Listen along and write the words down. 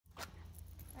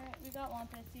we got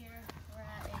Wampus here. We're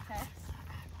at Apex.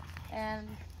 And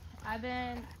I've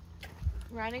been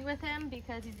running with him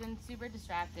because he's been super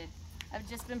distracted. I've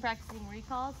just been practicing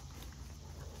recalls.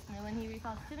 And when he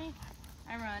recalls to me,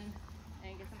 I run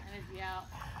and get some energy out.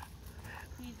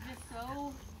 He's just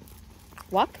so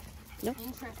Walk? No.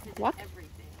 interested Walk. in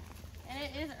everything. And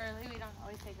it is early. We don't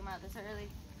always take him out this early.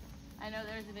 I know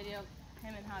there's a video of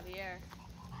him and Javier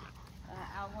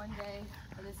out one day,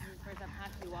 but this is his first time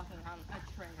actually walking on a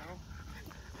trail.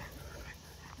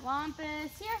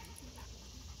 Wampus, here.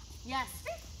 Yes.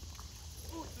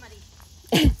 Ooh, it's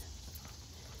muddy.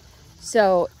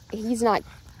 So he's not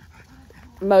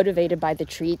motivated by the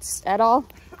treats at all.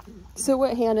 So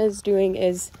what Hannah's doing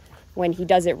is when he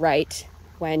does it right,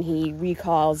 when he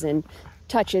recalls and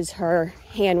touches her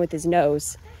hand with his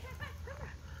nose,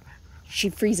 she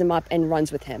frees him up and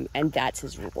runs with him, and that's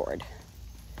his reward.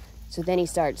 So then he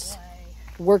starts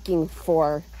working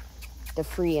for the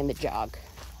free and the jog.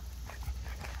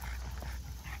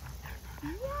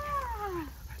 Yeah.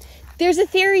 There's a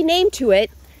theory name to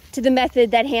it, to the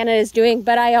method that Hannah is doing,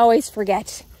 but I always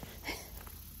forget.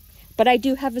 But I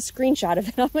do have a screenshot of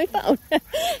it on my phone.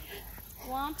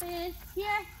 Wampus,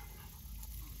 here.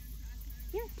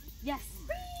 Here. Yes.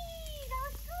 Whee! That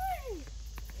was good.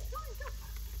 Go.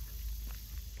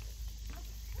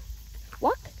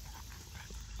 Walk.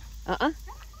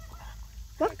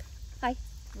 Walk. Hi.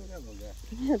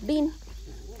 Bean.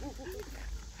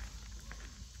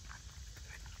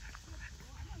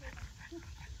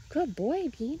 Good boy,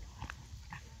 Bean.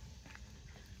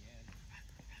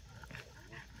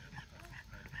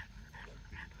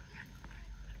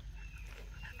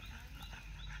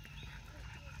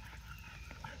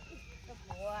 Good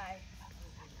boy.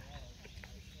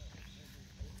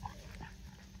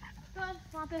 Go on,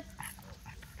 Wampus.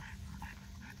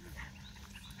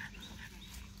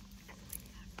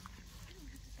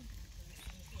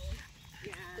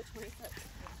 Yeah, 20 foot.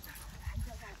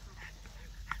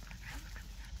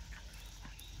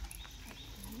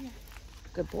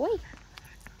 Good boy.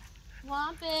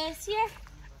 Wampus, here.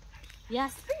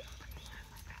 Yes.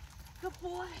 Good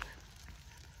boy.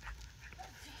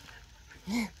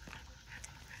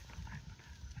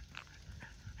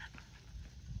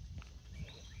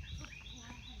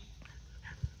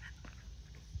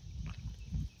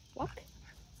 Walk.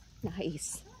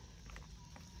 Nice.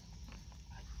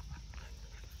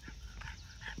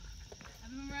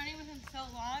 I've been running with him so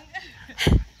long.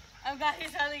 I'm glad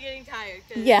he's finally getting tired.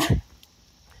 Yeah.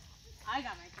 I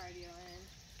got my cardio in.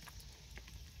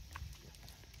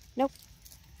 Nope.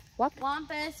 Walk.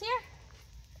 Wampus, here.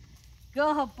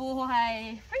 Good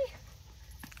boy. Free.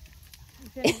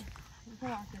 You can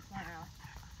walk this one out.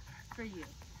 For you.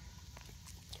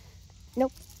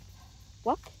 Nope.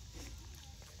 Walk.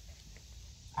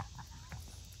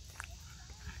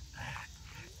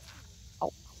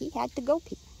 Oh, he had to go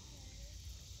pee.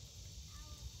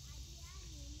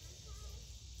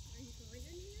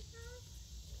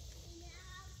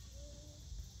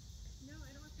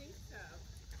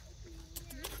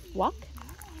 Walk.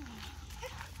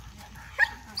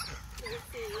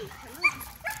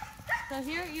 So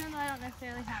here, even though I don't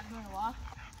necessarily have him to walk,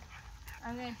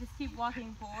 I'm going to just keep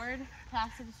walking forward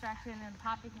past the distraction and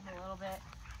popping him a little bit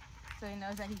so he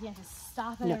knows that he can't just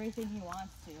stop at everything he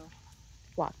wants to.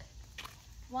 Walk.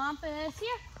 Wampus,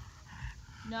 here.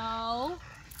 No.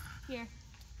 Here.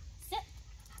 Sit.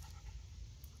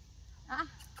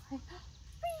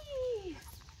 Whee!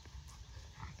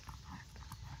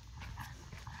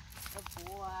 Good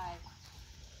boy. I'm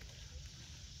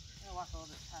going to walk a little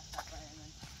bit past that way and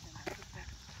then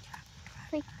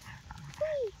Free.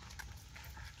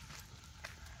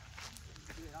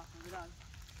 do it off of the dog.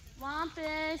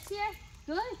 Wampus, here.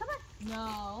 Good, come on.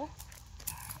 No.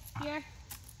 Here.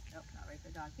 Nope, not right for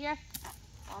the dog. Here.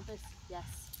 Wampus, yes.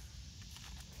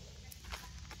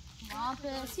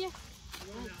 Wampus, here.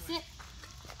 Good. Sit.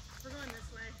 We're going this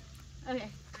way. Okay.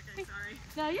 Okay, sorry.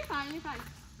 No, you're fine, you're fine.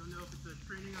 Don't know if it's a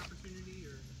training opportunity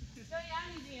or... No, yeah,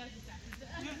 I'm using it as a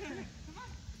distraction. Come on.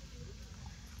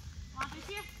 Wampus,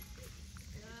 here.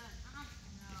 Good.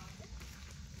 No.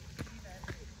 You bet.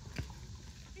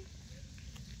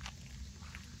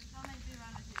 How many do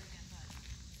around the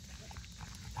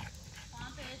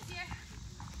Wampus, here.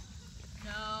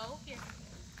 No. Here.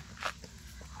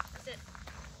 Sit.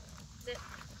 Sit.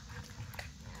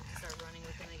 Start running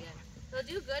with him again. He'll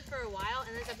do good for a while,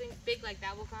 and then something big like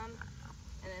that will come,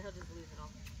 and then he'll just lose it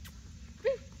all.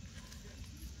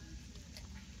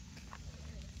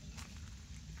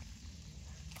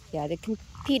 Yeah, the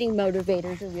competing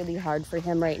motivators are really hard for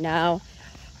him right now.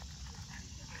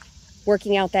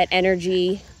 Working out that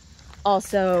energy,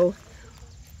 also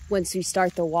once we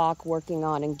start the walk, working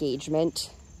on engagement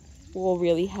will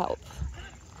really help.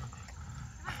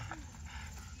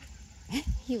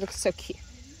 He looks so cute.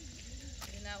 I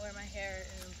do not wear my hair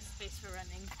in space for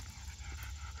running.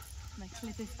 My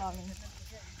clip is falling.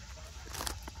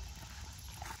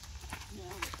 No.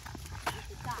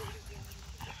 Stop.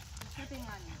 I'm tripping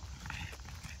on you.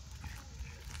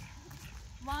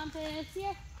 Wampus,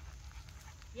 here.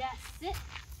 Yes, sit.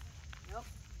 Nope.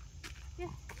 Here,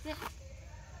 sit.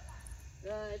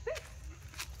 Good.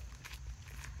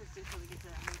 Let's do until we get to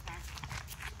that new path.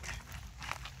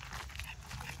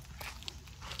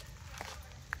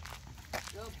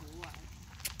 Good boy.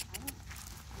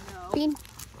 No. Bean.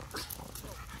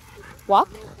 Walk.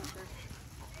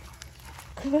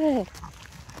 Good.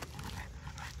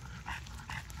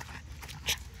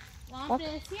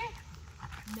 Wampus, here.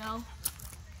 No.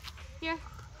 Here.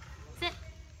 Sit.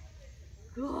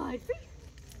 Good.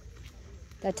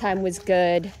 That time was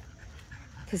good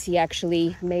because he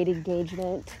actually made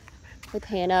engagement with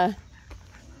Hannah.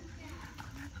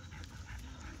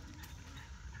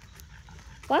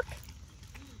 Walk.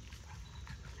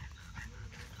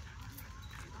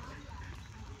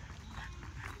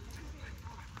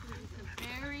 It's a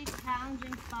very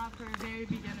challenging spot for a very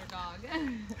beginner dog.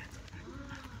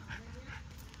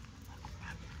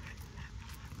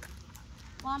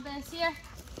 Wampus, here.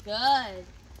 Good.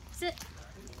 Sit.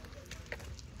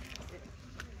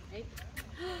 Hey.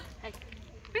 Hey.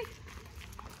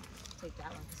 Take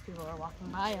that one because people are walking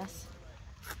by us.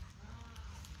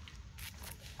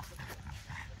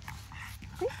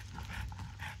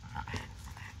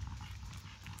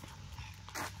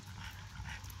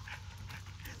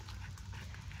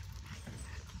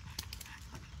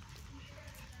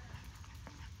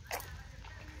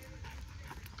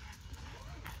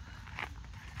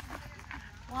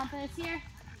 Wampus, here.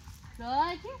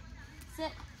 Good. Here.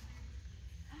 Sit.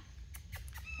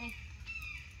 Hey.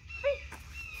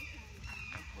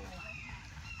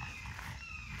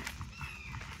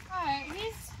 Alright,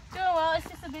 he's doing well. It's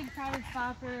just a big crowded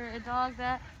spot for a dog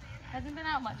that hasn't been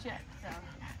out much yet. So,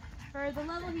 for the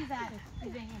level he's at,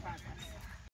 he's making progress.